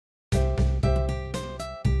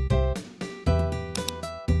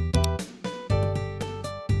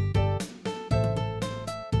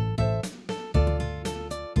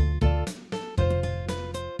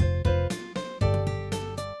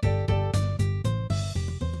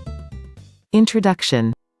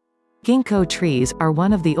Introduction. Ginkgo trees are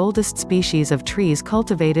one of the oldest species of trees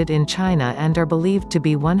cultivated in China and are believed to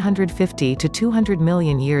be 150 to 200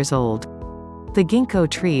 million years old. The ginkgo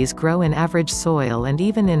trees grow in average soil and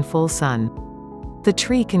even in full sun. The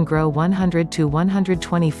tree can grow 100 to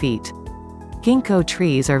 120 feet. Ginkgo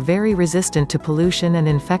trees are very resistant to pollution and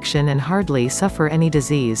infection and hardly suffer any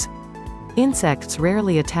disease. Insects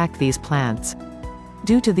rarely attack these plants.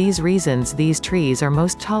 Due to these reasons, these trees are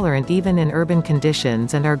most tolerant even in urban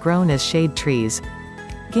conditions and are grown as shade trees.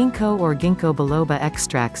 Ginkgo or Ginko Bilova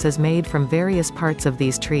extracts is made from various parts of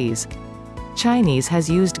these trees. Chinese has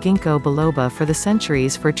used Ginko Bilova for the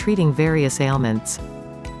centuries for treating various ailments.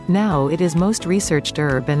 Now it is most researched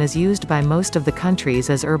herb and is used by most of the countries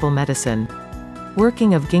as herbal medicine.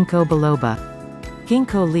 Working of Ginko Bilova.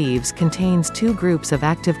 Ginkgo leaves contains two groups of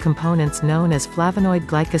active components known as flavonoid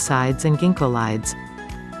glycosides and ginkgolides.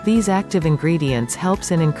 These active ingredients helps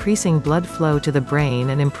in increasing blood flow to the brain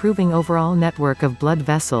and improving overall network of blood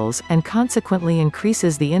vessels, and consequently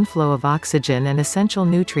increases the inflow of oxygen and essential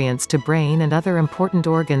nutrients to brain and other important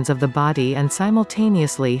organs of the body, and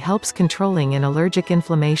simultaneously helps controlling in allergic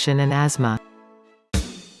inflammation and asthma.